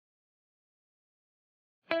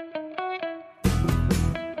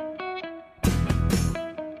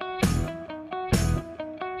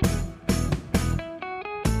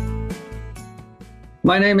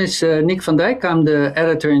My name is Nick van Dijk. I'm the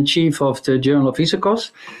editor-in-chief of the Journal of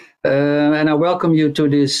Isocos. And I welcome you to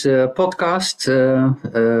this podcast.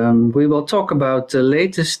 We will talk about the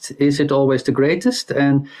latest, is it always the greatest?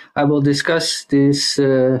 And I will discuss this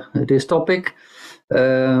topic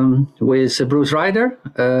with Bruce Ryder.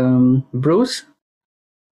 Bruce?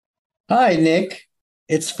 Hi, Nick.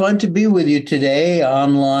 It's fun to be with you today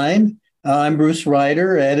online. I'm Bruce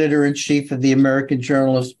Ryder, editor-in-chief of the American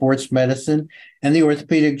Journal of Sports Medicine and the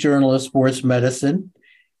Orthopedic Journal of Sports Medicine.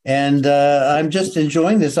 And I'm just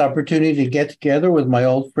enjoying this opportunity to get together with my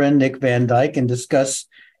old friend, Nick van Dijk, and discuss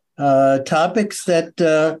topics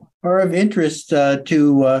that are of interest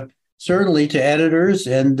to certainly to editors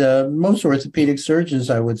and most orthopedic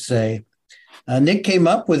surgeons, I would say. Nick came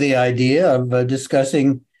up with the idea of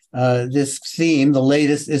discussing this theme, the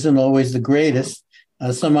latest isn't always the greatest,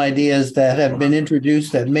 some ideas that have been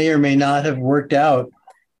introduced that may or may not have worked out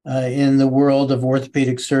in the world of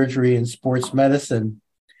orthopedic surgery and sports medicine.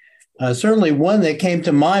 Certainly one that came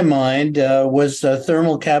to my mind was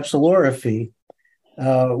thermal capsulorrhaphy,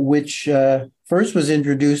 which first was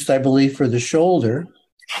introduced, I believe, for the shoulder.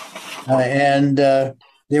 And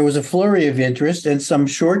there was a flurry of interest and some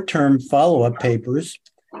short-term follow-up papers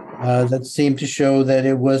that seemed to show that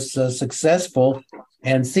it was successful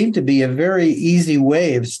and seemed to be a very easy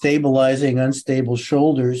way of stabilizing unstable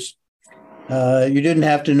shoulders. You didn't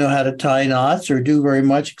have to know how to tie knots or do very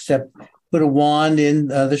much except put a wand in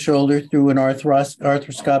the shoulder through an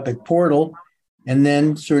arthroscopic portal and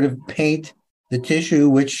then sort of paint the tissue,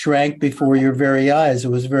 which shrank before your very eyes. It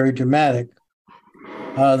was very dramatic.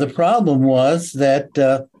 The problem was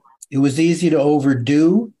that it was easy to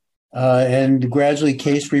overdo, and gradually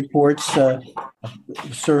case reports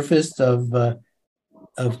surfaced of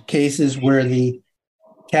cases where the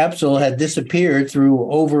capsule had disappeared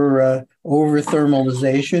through over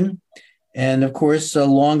thermalization. And of course, a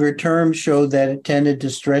longer term showed that it tended to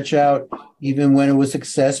stretch out even when it was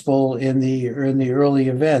successful in the early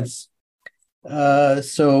events.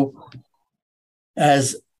 So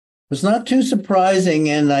as was not too surprising,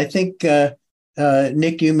 and I think,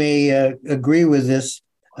 Nick, you may agree with this,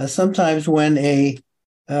 sometimes when a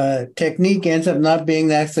technique ends up not being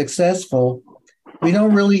that successful, we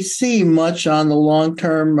don't really see much on the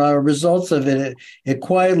long-term results of it. It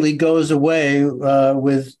quietly goes away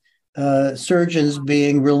with surgeons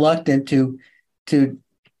being reluctant to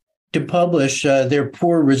publish their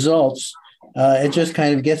poor results. It just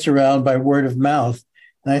kind of gets around by word of mouth.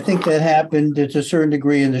 And I think that happened to a certain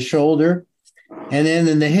degree in the shoulder. And then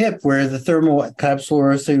in the hip, where the thermal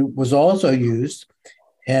capsulorrhaphy was also used,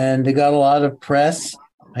 and it got a lot of press.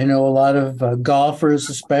 I know a lot of golfers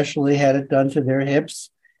especially had it done to their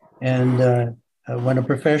hips. And when a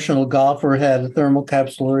professional golfer had a thermal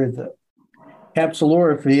capsulorrhaphy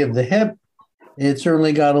of the hip, it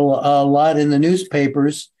certainly got a lot in the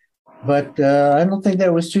newspapers. But I don't think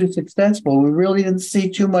that was too successful. We really didn't see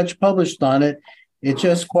too much published on it. It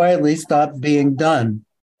just quietly stopped being done.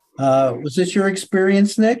 Was this your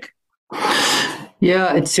experience, Nick?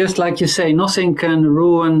 Yeah, it's just like you say, nothing can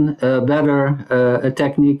ruin better a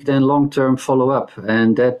technique than long-term follow-up.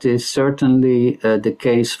 And that is certainly the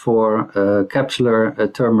case for capsular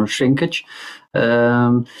thermal shrinkage.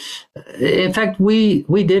 In fact, we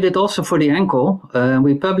did it also for the ankle.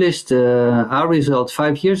 We published our results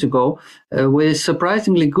 5 years ago with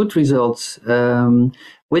surprisingly good results,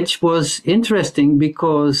 which was interesting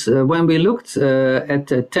because when we looked at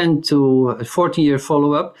the 10 to 14-year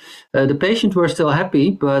follow-up, the patients were still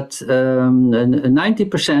happy, but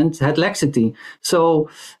 90% had laxity. So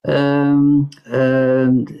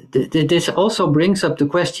this also brings up the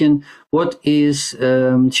question, what is,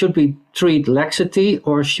 should we treat laxity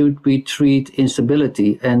or should we treat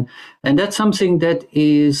instability? And that's something that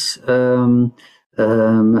is...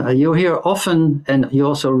 you hear often, and you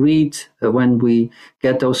also read when we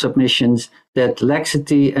get those submissions, that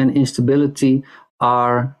laxity and instability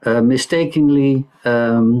are mistakenly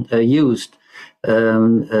used.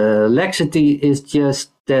 Laxity is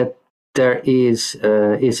just that there is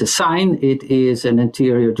a sign, it is an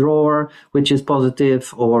anterior drawer, which is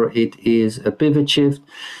positive, or it is a pivot shift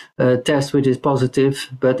test, which is positive.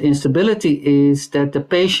 But instability is that the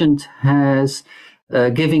patient has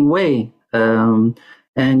giving way.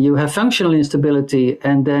 And you have functional instability,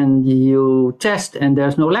 and then you test and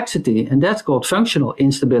there's no laxity, and that's called functional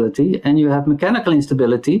instability. And you have mechanical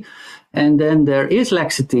instability, and then there is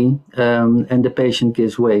laxity, and the patient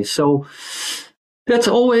gives way. So that's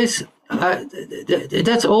always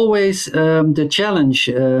the challenge.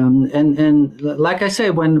 And like I say,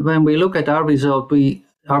 when we look at our result,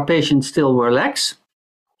 our patients still were lax,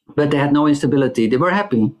 but they had no instability. They were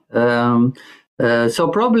happy. So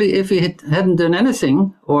probably if we hadn't done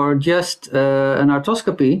anything, or just an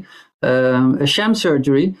arthroscopy, a sham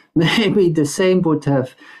surgery, maybe the same would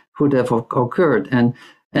have occurred.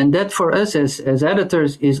 And that for us as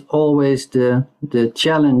editors is always the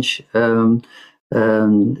challenge.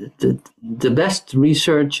 The best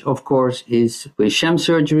research, of course, is with sham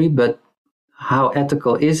surgery, but how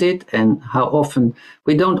ethical is it, and how often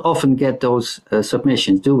we don't often get those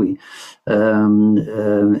submissions, do we?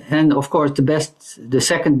 And of course, the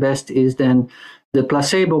second best is then the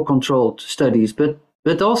placebo-controlled studies, but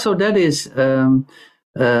also that is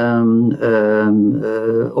or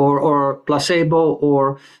placebo,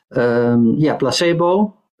 or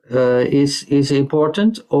placebo is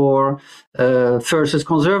important, or versus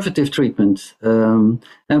conservative treatment.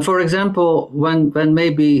 And for example, when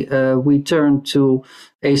maybe we turn to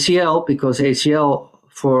ACL, because ACL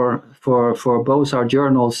for both our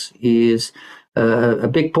journals is a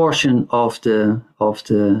big portion of the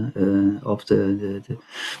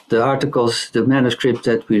articles, the manuscripts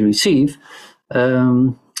that we receive.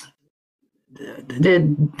 The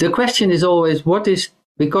question is always, what is,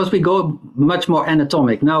 because we go much more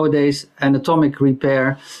anatomic nowadays. Anatomic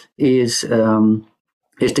repair is the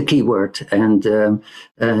key word, and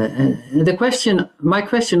the question, my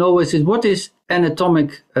question always is, what is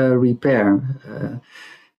anatomic repair?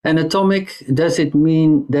 Anatomic, does it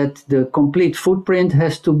mean that the complete footprint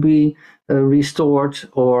has to be restored,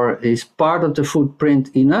 or is part of the footprint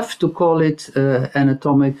enough to call it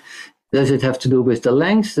anatomic? Does it have to do with the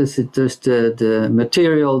length? Does the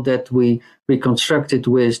material that we reconstruct it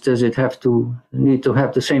with, does it need to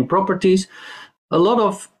have the same properties? A lot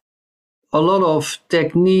of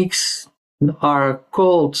techniques are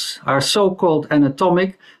so-called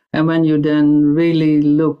anatomic, and when you then really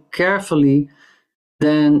look carefully,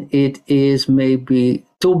 then it is maybe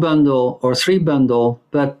 2-bundle or 3-bundle,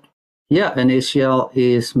 but yeah, an ACL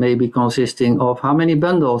is maybe consisting of how many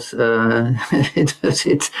bundles does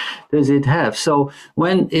it have? So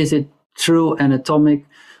when is it true anatomic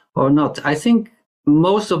or not? I think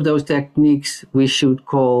most of those techniques we should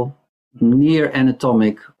call near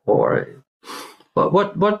anatomic. Or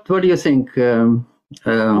what do you think?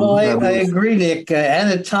 Well, I agree, Nick.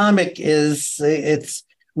 Anatomic is,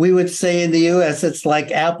 we would say in the U.S. it's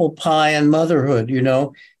like apple pie and motherhood. You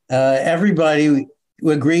know, everybody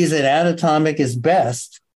agrees that anatomic is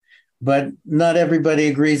best, but not everybody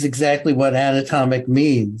agrees exactly what anatomic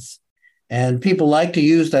means. And people like to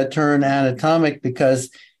use that term anatomic because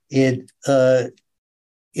it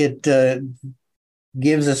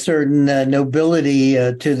gives a certain nobility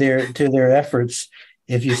to their efforts.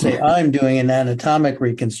 If you say, I'm doing an anatomic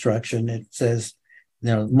reconstruction, it says,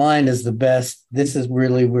 mine is the best. This is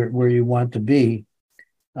really where you want to be.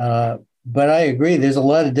 But I agree, there's a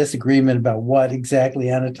lot of disagreement about what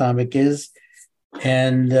exactly anatomic is.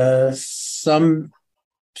 And some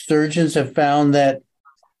surgeons have found that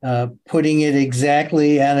putting it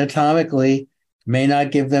exactly anatomically may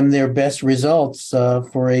not give them their best results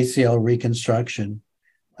for ACL reconstruction.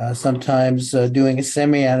 Sometimes doing a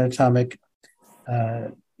semi-anatomic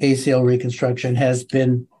ACL reconstruction has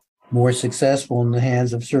been more successful in the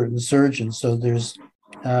hands of certain surgeons. So there's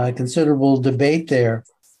considerable debate there.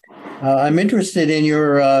 I'm interested in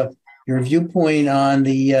your viewpoint on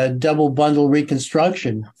the double bundle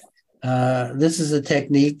reconstruction. This is a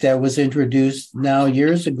technique that was introduced now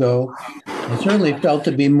years ago. It certainly felt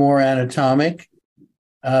to be more anatomic,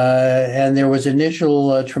 and there was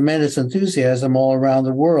initial tremendous enthusiasm all around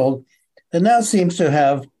the world, and now seems to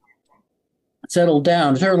have settled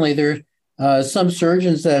down. Certainly, there are some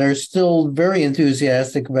surgeons that are still very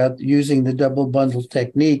enthusiastic about using the double bundle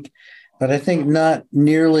technique, but I think not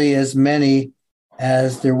nearly as many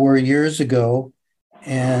as there were years ago.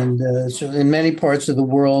 And so in many parts of the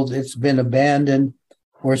world, it's been abandoned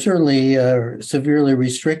or certainly severely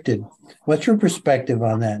restricted. What's your perspective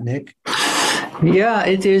on that, Nick? Yeah,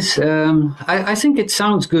 it is. I think it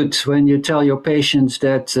sounds good when you tell your patients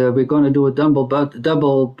that we're going to do a double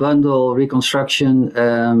bundle reconstruction.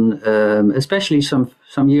 Especially some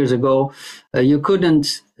years ago, you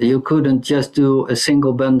couldn't just do a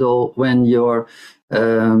single bundle when your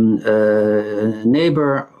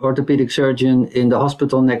neighbor orthopedic surgeon in the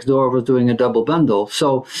hospital next door was doing a double bundle.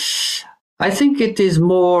 So I think it is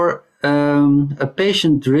more a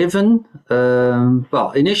patient-driven,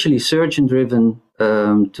 initially surgeon-driven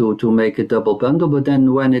to make a double bundle, but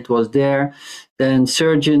then when it was there, then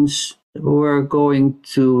surgeons were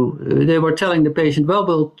they were telling the patient, well,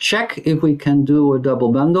 we'll check if we can do a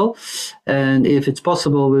double bundle, and if it's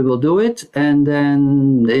possible, we will do it. And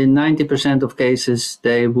then in 90% of cases,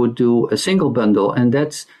 they would do a single bundle, and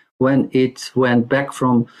that's when it went back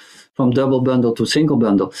from double bundle to single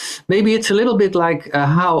bundle. Maybe it's a little bit like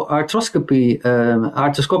how arthroscopic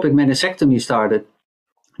meniscectomy started.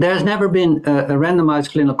 There has never been a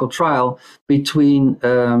randomized clinical trial between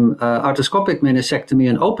arthroscopic meniscectomy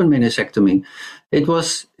and open meniscectomy. It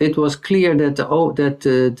was clear that the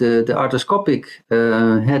arthroscopic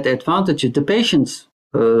had advantages. The patients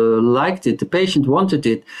liked it. The patient wanted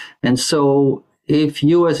it, and so if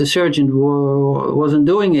you as a surgeon wasn't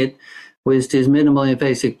doing it with this minimal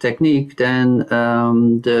invasive technique, then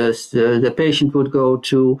the patient would go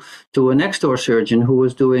to a next door surgeon who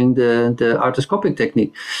was doing the arthroscopic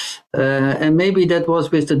technique. And maybe that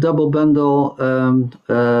was with the double bundle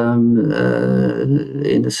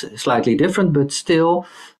in a slightly different, but still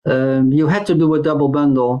you had to do a double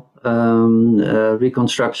bundle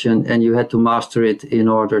reconstruction, and you had to master it in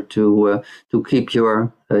order to keep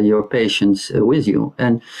your patients with you.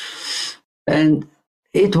 And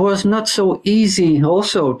it was not so easy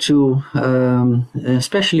also to,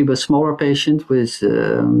 especially with smaller patients,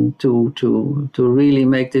 to really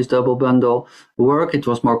make this double bundle work. It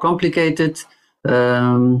was more complicated.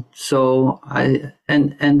 And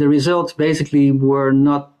the results basically were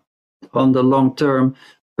not on the long term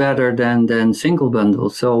better than single bundle.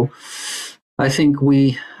 So I think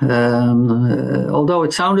we, although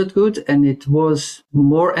it sounded good and it was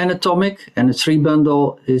more anatomic, and a 3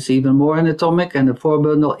 bundle is even more anatomic, and a 4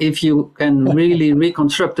 bundle, if you can really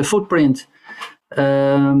reconstruct the footprint,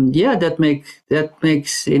 that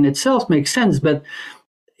makes in itself makes sense. But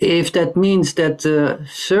if that means that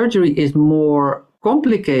surgery is more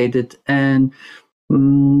complicated and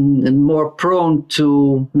more prone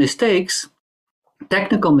to mistakes,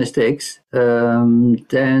 technical mistakes,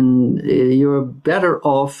 then you're better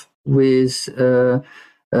off with a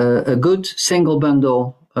good single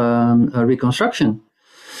bundle reconstruction.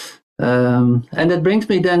 And that brings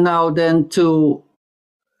me then to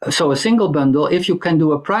a single bundle. If you can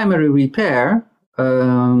do a primary repair,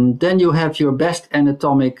 then you have your best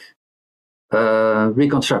anatomic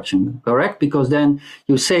reconstruction, correct? Because then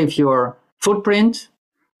you save your footprint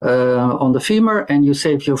on the femur, and you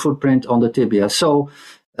save your footprint on the tibia. So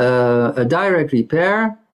a direct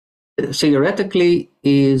repair theoretically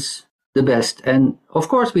is the best. And of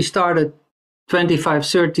course, we started 25,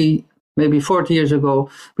 30, maybe 40 years ago.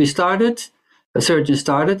 A surgeon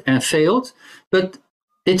started and failed. But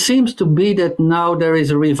it seems to be that now there is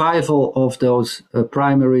a revival of those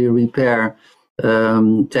primary repair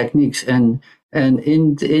techniques. And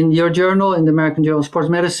in your journal, in the American Journal of Sports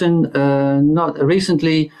Medicine, not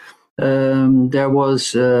recently, there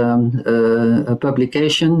was a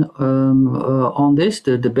publication on this,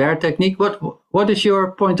 the Bear technique. What is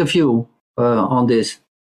your point of view on this?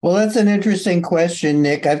 Well, that's an interesting question,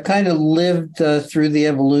 Nick. I've kind of lived through the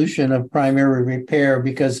evolution of primary repair,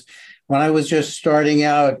 because when I was just starting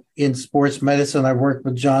out in sports medicine, I worked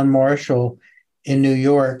with John Marshall in New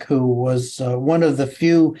York, who was one of the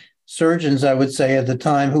few surgeons, I would say, at the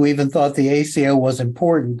time who even thought the ACL was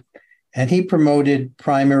important. And he promoted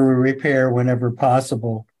primary repair whenever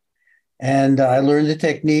possible. And I learned the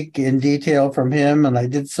technique in detail from him, and I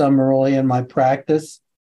did some early in my practice.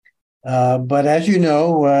 But as you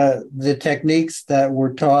know, the techniques that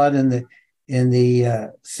were taught in the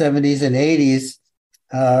 70s and 80s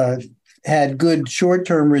had good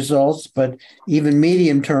short-term results, but even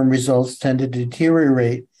medium-term results tended to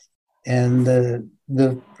deteriorate. And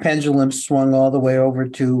the pendulum swung all the way over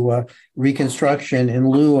to reconstruction in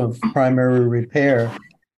lieu of primary repair.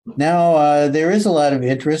 Now, there is a lot of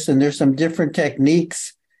interest, and there's some different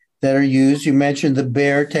techniques that are used. You mentioned the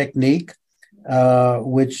Bear technique,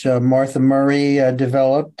 which Martha Murray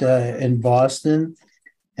developed in Boston,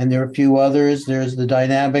 and there are a few others. There's the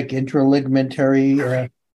dynamic intraligamentary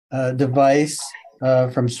device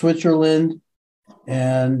from Switzerland,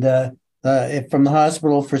 and from the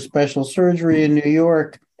Hospital for Special Surgery in New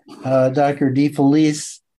York, Dr.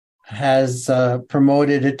 DeFelice has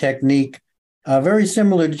promoted a technique very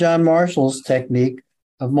similar to John Marshall's technique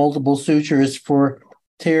of multiple sutures for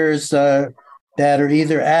tears that are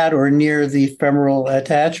either at or near the femoral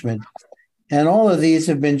attachment. And all of these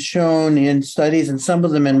have been shown in studies, and some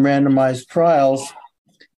of them in randomized trials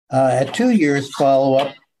at 2 years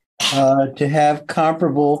follow-up to have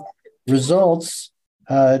comparable results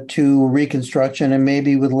to reconstruction, and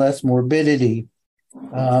maybe with less morbidity.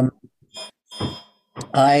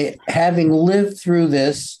 Having lived through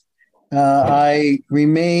this, I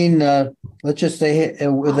remain, let's just say,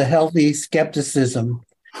 with a healthy skepticism.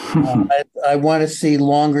 I want to see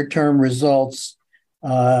longer-term results,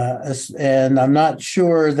 and I'm not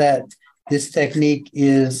sure that this technique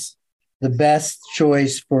is the best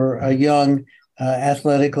choice for a young,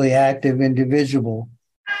 athletically active individual.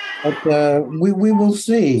 But we will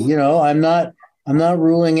see. I'm not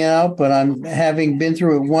ruling it out, but I'm having been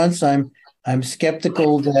through it once. I'm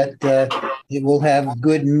skeptical that it will have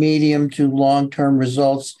good medium to long term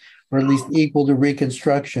results, or at least equal to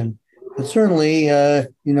reconstruction. But certainly,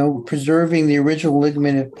 preserving the original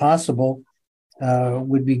ligament if possible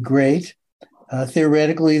would be great.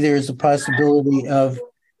 Theoretically, there's a possibility of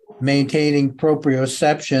maintaining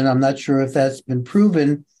proprioception. I'm not sure if that's been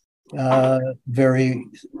proven very,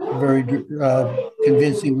 very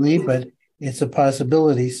convincingly, but it's a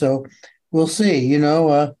possibility. So we'll see.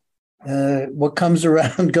 What comes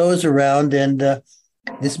around goes around, and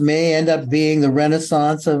this may end up being the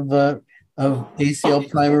renaissance of ACL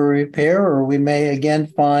primary repair, or we may again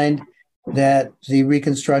find that the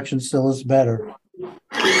reconstruction still is better.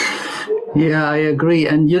 Yeah, I agree.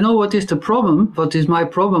 And you know what is the problem? What is my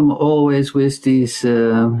problem always with these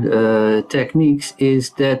techniques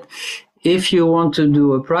is that if you want to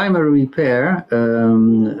do a primary repair,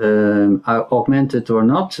 augmented or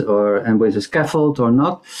not, and with a scaffold or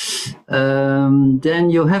not, then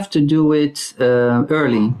you have to do it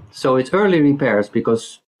early. So it's early repairs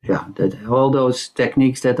because all those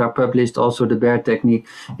techniques that are published, also the Baird technique,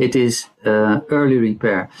 it is early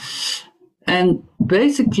repair. And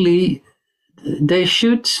basically, they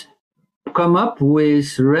should come up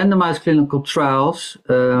with randomized clinical trials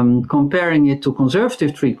comparing it to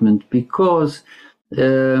conservative treatment, because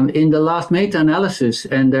in the last meta-analysis,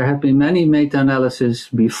 and there have been many meta-analyses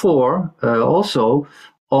before also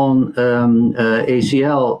on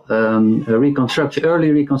ACL reconstruction,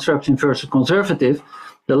 early reconstruction versus conservative.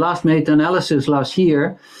 The last meta-analysis last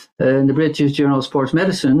year in the British Journal of Sports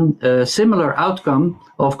Medicine, a similar outcome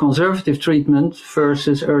of conservative treatment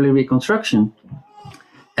versus early reconstruction.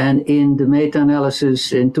 And in the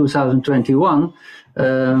meta-analysis in 2021,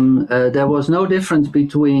 there was no difference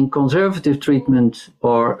between conservative treatment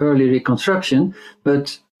or early reconstruction,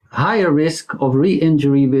 but higher risk of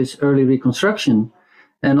re-injury with early reconstruction.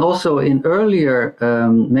 And also in earlier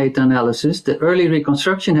meta-analysis, the early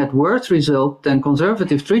reconstruction had worse result than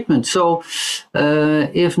conservative treatment. So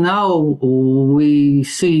if now we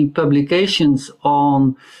see publications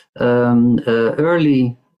on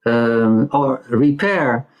early or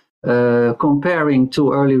repair comparing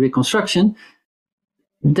to early reconstruction,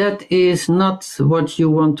 that is not what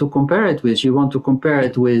you want to compare it with. You want to compare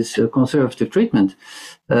it with conservative treatment.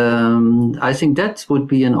 I think that would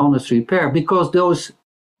be an honest repair, because those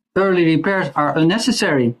early repairs are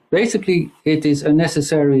unnecessary. Basically, it is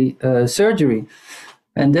unnecessary surgery.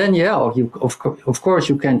 And then, of course,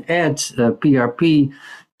 you can add PRP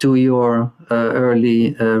to your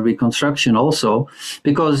early reconstruction also,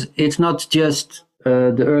 because it's not just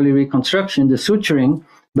the early reconstruction, the suturing,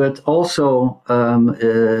 but also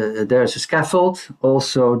there's a scaffold.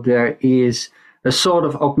 Also, there is a sort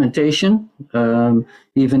of augmentation,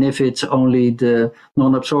 even if it's only the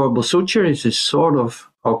non-absorbable suture, it's a sort of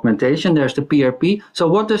augmentation. There's the PRP. So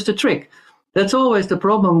what is the trick? That's always the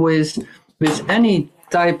problem with any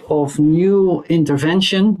type of new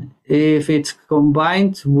intervention. If it's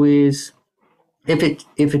combined with, if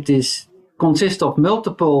it is consists of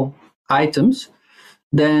multiple items,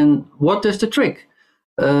 then what is the trick?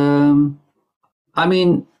 I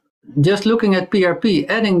mean, just looking at PRP,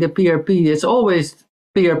 adding the PRP, it's always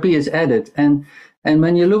PRP is added, and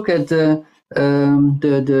when you look at the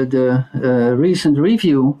recent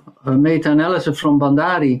review, meta-analysis from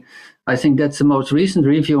Bandari, I think that's the most recent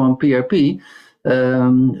review on PRP,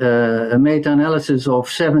 a meta-analysis of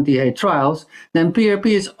 78 trials, then PRP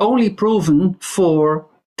is only proven for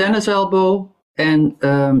tennis elbow and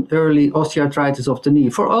early osteoarthritis of the knee.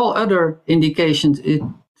 For all other indications, it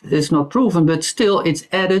is not proven, but still it's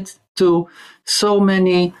added to so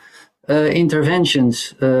many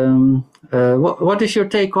interventions. What is your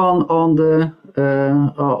take on the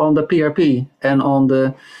PRP and on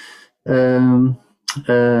the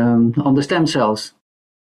stem cells?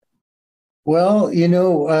 Well,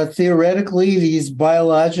 theoretically, these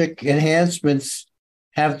biologic enhancements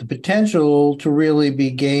have the potential to really be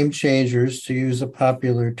game changers, to use a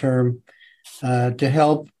popular term, to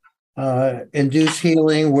help induce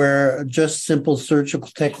healing where just simple surgical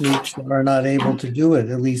techniques are not able to do it,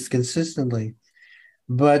 at least consistently.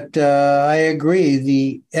 But I agree,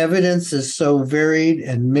 the evidence is so varied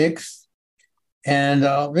and mixed. And,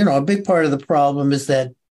 a big part of the problem is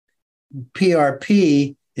that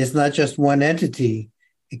PRP is not just one entity.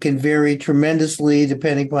 It can vary tremendously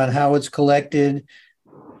depending upon how it's collected,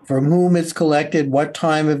 from whom it's collected, what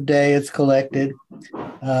time of day it's collected.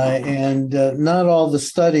 And not all the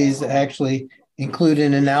studies actually include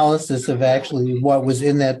an analysis of actually what was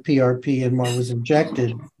in that PRP and what was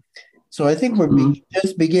injected. So I think we're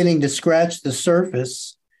just beginning to scratch the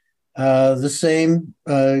surface. The same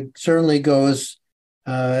certainly goes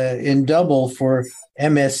in double for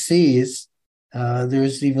MSCs.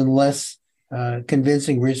 There's even less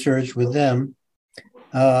convincing research with them.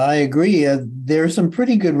 I agree. There are some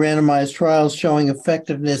pretty good randomized trials showing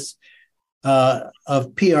effectiveness of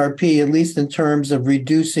PRP, at least in terms of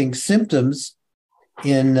reducing symptoms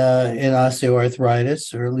in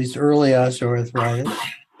osteoarthritis, or at least early osteoarthritis.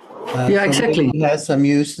 Yeah, exactly. It has some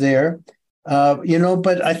use there.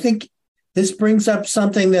 But I think this brings up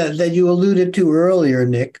something that you alluded to earlier,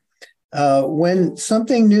 Nick. When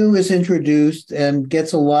something new is introduced and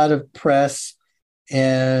gets a lot of press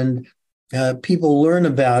and people learn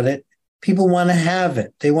about it, people want to have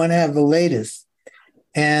it. They want to have the latest.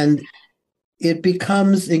 And it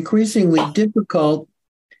becomes increasingly difficult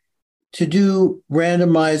to do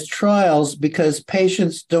randomized trials because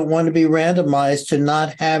patients don't want to be randomized to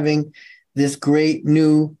not having this great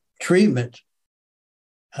new treatment.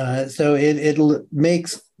 So it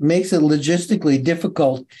makes it logistically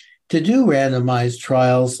difficult to do randomized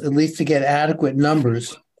trials, at least to get adequate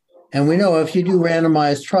numbers. And we know if you do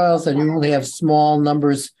randomized trials and you only have small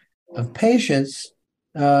numbers of patients,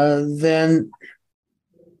 then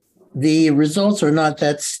the results are not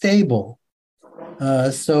that stable.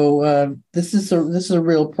 So this is a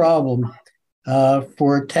real problem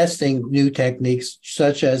for testing new techniques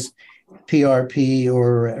such as PRP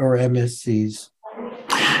or MSCs.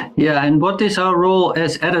 Yeah, and what is our role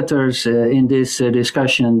as editors in this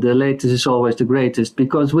discussion? The latest is always the greatest,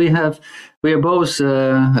 because we are both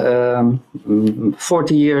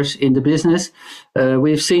 40 years in the business.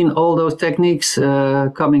 We've seen all those techniques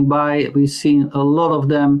coming by. We've seen a lot of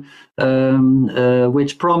them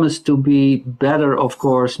which promise to be better, of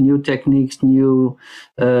course, new techniques, new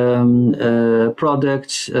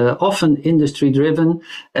products, often industry-driven,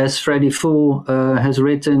 as Freddy Fu has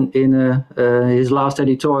written in his last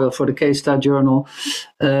editorial for the K-Star Journal.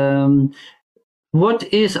 What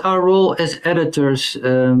is our role as editors,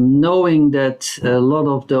 knowing that a lot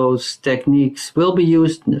of those techniques will be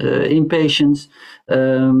used in patients?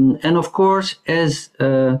 And of course, as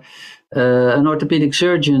an orthopedic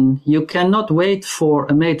surgeon, you cannot wait for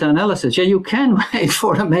a meta-analysis. Yeah, you can wait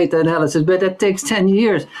for a meta-analysis, but that takes 10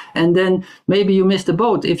 years. And then maybe you missed the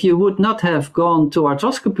boat. If you would not have gone to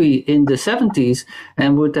arthroscopy in the 70s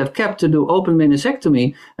and would have kept to do open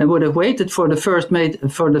meniscectomy and would have waited for the first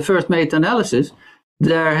meta-analysis,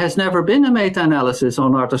 there has never been a meta-analysis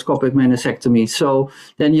on arthroscopic meniscectomy. So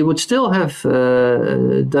then you would still have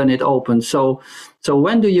done it open. So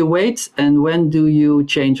when do you wait and when do you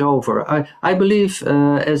change over? I believe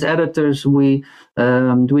as editors we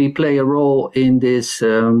play a role in this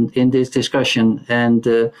discussion. And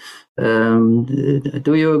do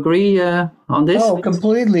you agree on this? Oh,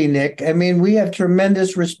 completely, Nick. I mean, we have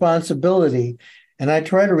tremendous responsibility. And I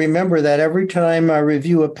try to remember that every time I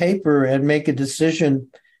review a paper and make a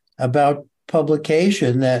decision about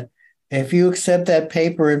publication, that if you accept that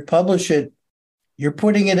paper and publish it, you're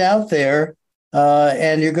putting it out there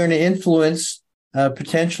and you're going to influence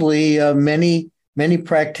potentially many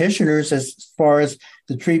practitioners as far as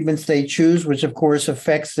the treatments they choose, which of course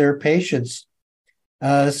affects their patients.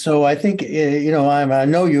 So I think, I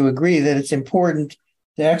know you agree that it's important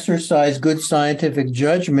to exercise good scientific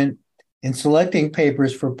judgment in selecting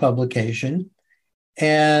papers for publication.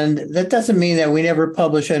 And that doesn't mean that we never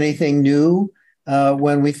publish anything new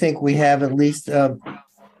when we think we have at least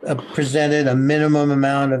presented a minimum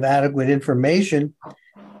amount of adequate information.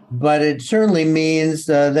 But it certainly means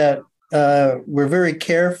that we're very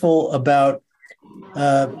careful about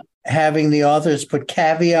having the authors put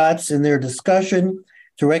caveats in their discussion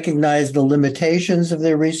to recognize the limitations of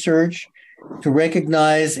their research, to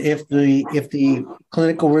recognize if the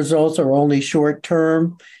clinical results are only short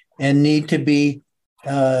term and need to be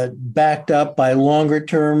backed up by longer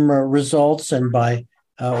term results and by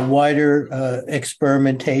wider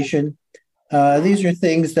experimentation. These are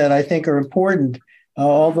things that I think are important.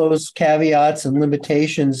 All those caveats and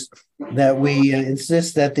limitations that we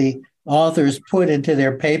insist that the authors put into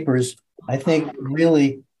their papers, I think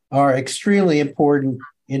really are extremely important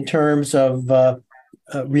in terms of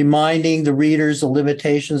reminding the readers the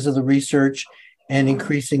limitations of the research and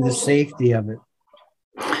increasing the safety of it.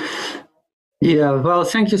 Yeah, well,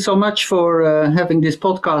 thank you so much for having this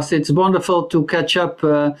podcast. It's wonderful to catch up.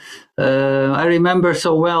 I remember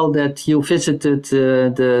so well that you visited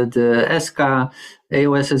the ESCA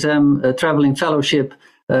AOSSM traveling fellowship.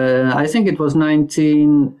 I think it was at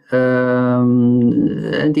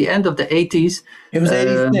the end of the 80s. It was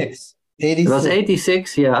 86. It was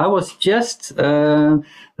 86. Yeah, I was just at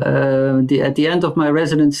the end of my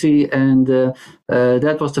residency, and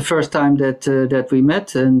that was the first time that we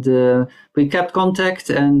met, and we kept contact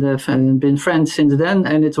and been friends since then.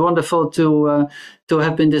 And it's wonderful to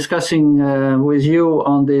have been discussing with you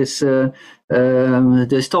on this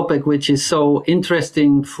this topic, which is so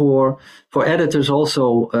interesting for editors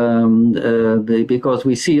also, because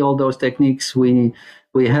we see all those techniques.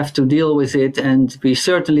 We have to deal with it, and we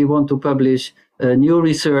certainly want to publish new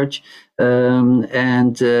research,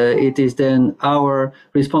 and it is then our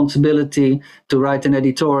responsibility to write an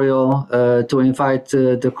editorial, to invite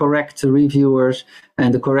the correct reviewers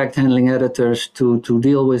and the correct handling editors to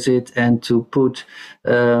deal with it and to put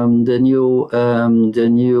the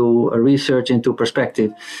new research into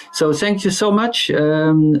perspective. So thank you so much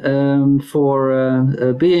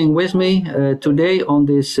for being with me today on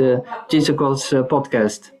this GISAKOS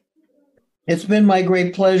podcast. It's been my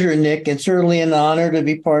great pleasure, Nick. It's certainly an honor to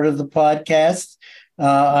be part of the podcast.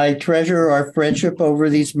 I treasure our friendship over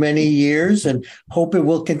these many years and hope it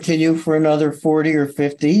will continue for another 40 or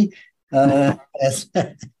 50, or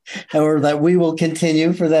that we will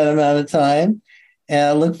continue for that amount of time. And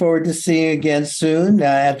I look forward to seeing you again soon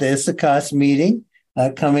at the ISAKOS meeting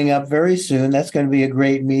coming up very soon. That's going to be a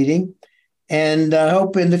great meeting. And I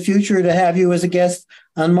hope in the future to have you as a guest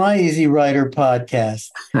on my Easy Writer podcast.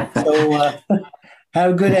 So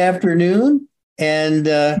have a good afternoon, and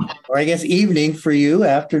or I guess evening for you,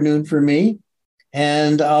 afternoon for me.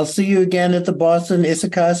 And I'll see you again at the Boston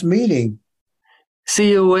ISAKOS meeting.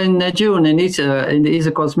 See you in June in the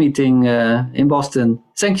ISAKOS meeting in Boston.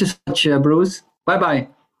 Thank you so much, Bruce. Bye-bye.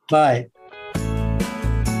 Bye.